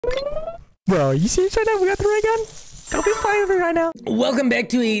Bro, you serious right now? We got the ray gun? Don't be playing with me right now. Welcome back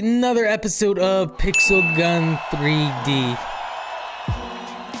to another episode of Pixel Gun 3D.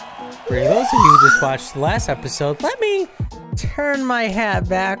 For those of you who just watched the last episode, let me turn my hat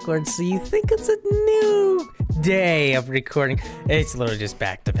backwards so you think it's a new day of recording. It's literally just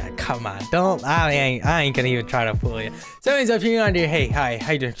back to back. Come on, I ain't gonna even try to fool you. So anyways, if you're on here, hey, hi,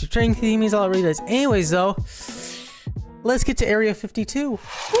 how you doing? You're training themes, I'll read this. Anyways though, let's get to Area 52.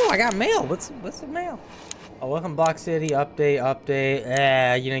 Oh, I got mail. What's the mail? Oh, welcome Block City, update.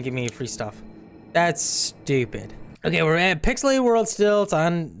 You didn't give me free stuff. That's stupid. Okay, we're at Pixelated World still. It's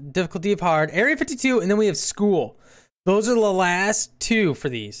on difficulty of hard. Area 52, and then we have school. Those are the last two for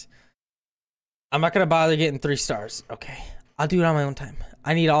these. I'm not gonna bother getting 3 stars. Okay, I'll do it on my own time.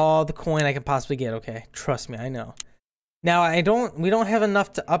 I need all the coin I can possibly get. Okay, trust me, I know. Now we don't have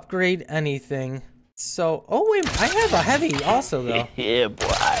enough to upgrade anything. So, oh wait, I have a heavy also though. Yeah, boy.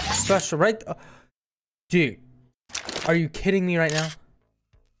 Special, right? Dude, are you kidding me right now?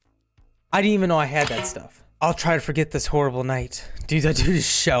 I didn't even know I had that stuff. I'll try to forget this horrible night. Dude, that dude is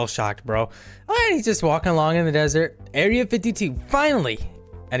shell-shocked, bro. Alright, he's just walking along in the desert. Area 52, finally.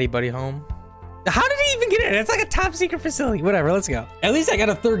 Anybody home? How did he even get in? It's like a top secret facility. Whatever, let's go. At least I got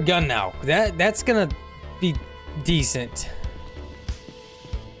a 3rd gun now. That's gonna be decent.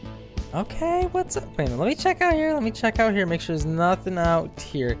 Okay, what's up? Wait a minute, let me check out here. Make sure there's nothing out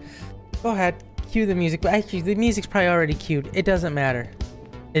here. Go ahead, cue the music. But actually, the music's probably already cued. It doesn't matter.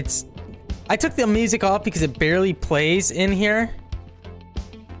 I took the music off because it barely plays in here.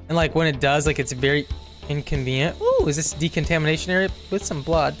 And like when it does, like it's very inconvenient. Ooh, is this decontamination area with some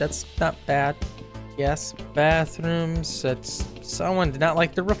blood? That's not bad. Yes, bathrooms. That's someone did not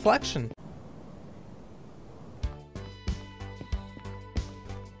like the reflection.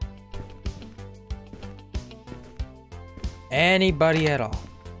 Anybody at all?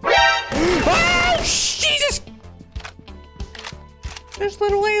 Oh, Jesus! There's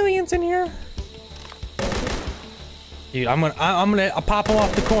little aliens in here. Dude, I'm gonna pop them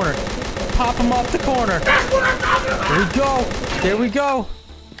off the corner. Pop them off the corner. That's what I'm talking about. There we go.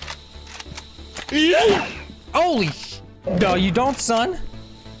 Yeah. Holy no, you don't, son.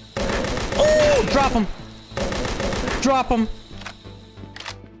 Oh, drop him. Drop him.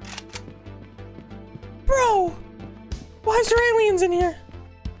 Bro. Why is there aliens in here?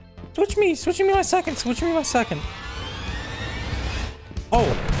 Switch me my second.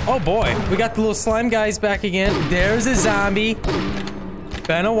 Oh boy, we got the little slime guys back again. There's a zombie.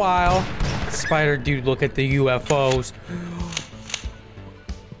 Been a while. Spider dude, look at the UFOs.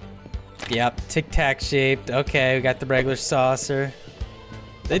 Yep, tic-tac shaped. Okay, we got the regular saucer.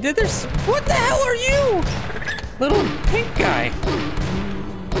 They did their... What the hell are you? Little pink guy.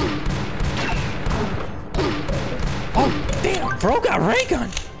 Oh, damn, bro got ray gun.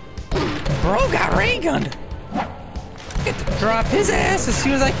 Get to drop his ass as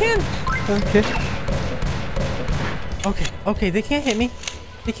soon as I can. Okay, they can't hit me.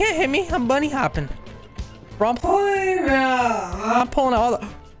 I'm bunny hopping. Bro, I'm pulling out all the...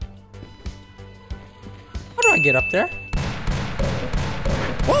 How do I get up there?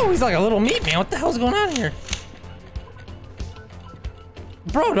 Whoa, he's like a little meat man. What the hell's going on here?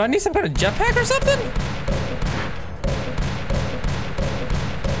 Bro, do I need some kind of jetpack or something?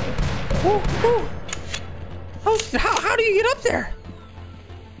 Whoa. How do you get up there?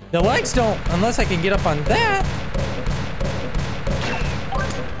 The legs don't, unless I can get up on that.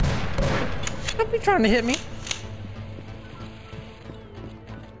 Don't be trying to hit me.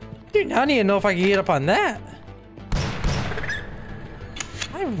 Dude, now I need to know if I can get up on that.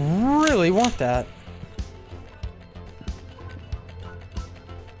 I really want that.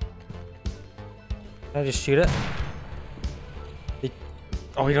 Can I just shoot it?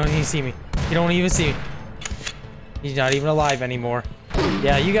 Oh, he don't even see me. He don't even see me. He's not even alive anymore.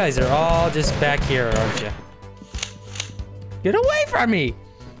 Yeah, you guys are all just back here, aren't you? Get away from me!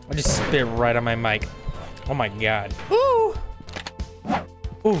 I just spit right on my mic. Oh my god. Ooh!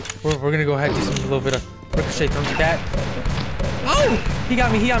 Ooh, we're gonna go ahead and do some little bit of ricochet from that. Oh! He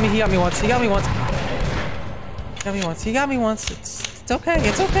got me once. It's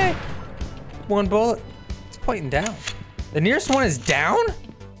okay. One bullet. It's pointing down. The nearest one is down?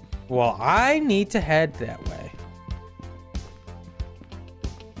 Well, I need to head that way.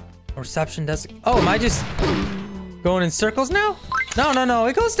 Reception desk. Oh, am I just going in circles now? No.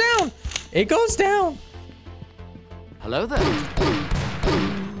 It goes down. Hello there.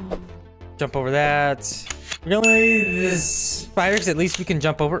 Jump over that. Really? This spiders, at least we can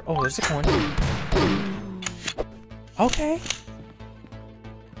jump over. Oh, there's a coin. Okay.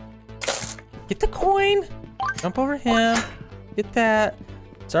 Get the coin. Jump over him. Get that.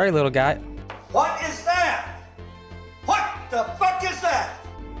 Sorry, little guy. What is that? What the fuck is that?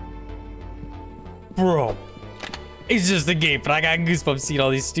 Bro. It's just a game, but I got goosebumps seeing all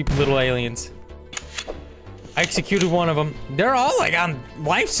these stupid little aliens. I executed one of them. They're all like on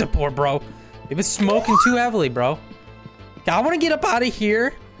life support, bro. They've been smoking too heavily, bro. Okay, I want to get up out of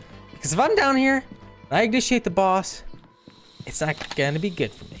here. Because if I'm down here, and I initiate the boss, it's not going to be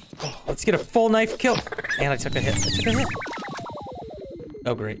good for me. Oh, let's get a full knife kill. And I took a hit.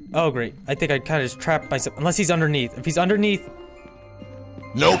 Oh, great. Oh, great. I think I kind of just trapped myself. Unless he's underneath. If he's underneath.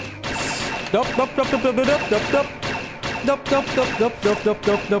 Nope. Nope.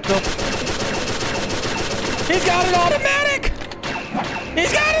 He's got an automatic!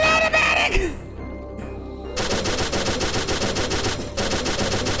 He's got an automatic!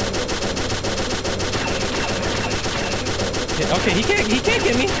 Yeah, okay, he can't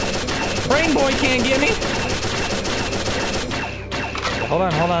get me. Brain boy can't get me. Hold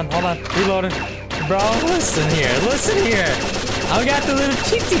on. Reloading. Bro, listen here. I got the little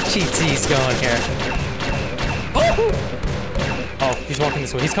cheatsies going here. Oh, he's walking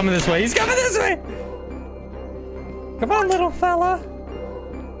this way. He's coming this way. Come on, little fella.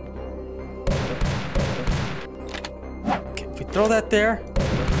 Okay, if we throw that there.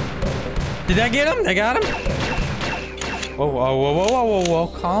 Did that get him? I got him? Whoa.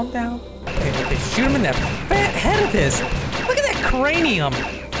 Calm down. Okay, shoot him in that fat head of his. Look at that cranium.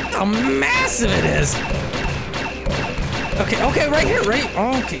 Look how massive it is. Okay, right here, right?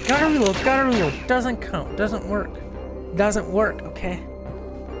 Okay, gotta reload. Doesn't count, doesn't work, okay.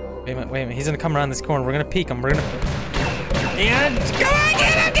 Wait a minute, he's gonna come around this corner. We're gonna peek him, and come on,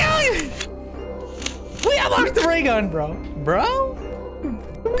 get him! We unlocked the ray gun, bro,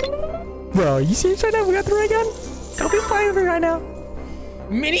 you see us right now? We got the ray gun. Don't be playing with me right now.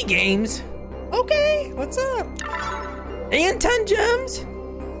 Mini games. Okay, what's up? And 10 gems.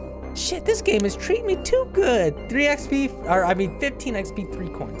 Shit, this game is treating me too good. 15 XP, 3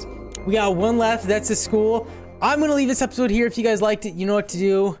 coins. We got one left. That's the school. I'm gonna leave this episode here. If you guys liked it, you know what to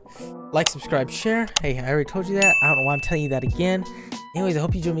do. Like, subscribe, share. Hey, I already told you that. I don't know why I'm telling you that again. Anyways, I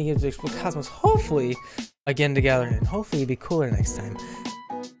hope you join me again to explore Cosmos. Hopefully, again together, and hopefully it'll be cooler next time.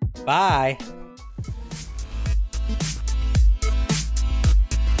 Bye.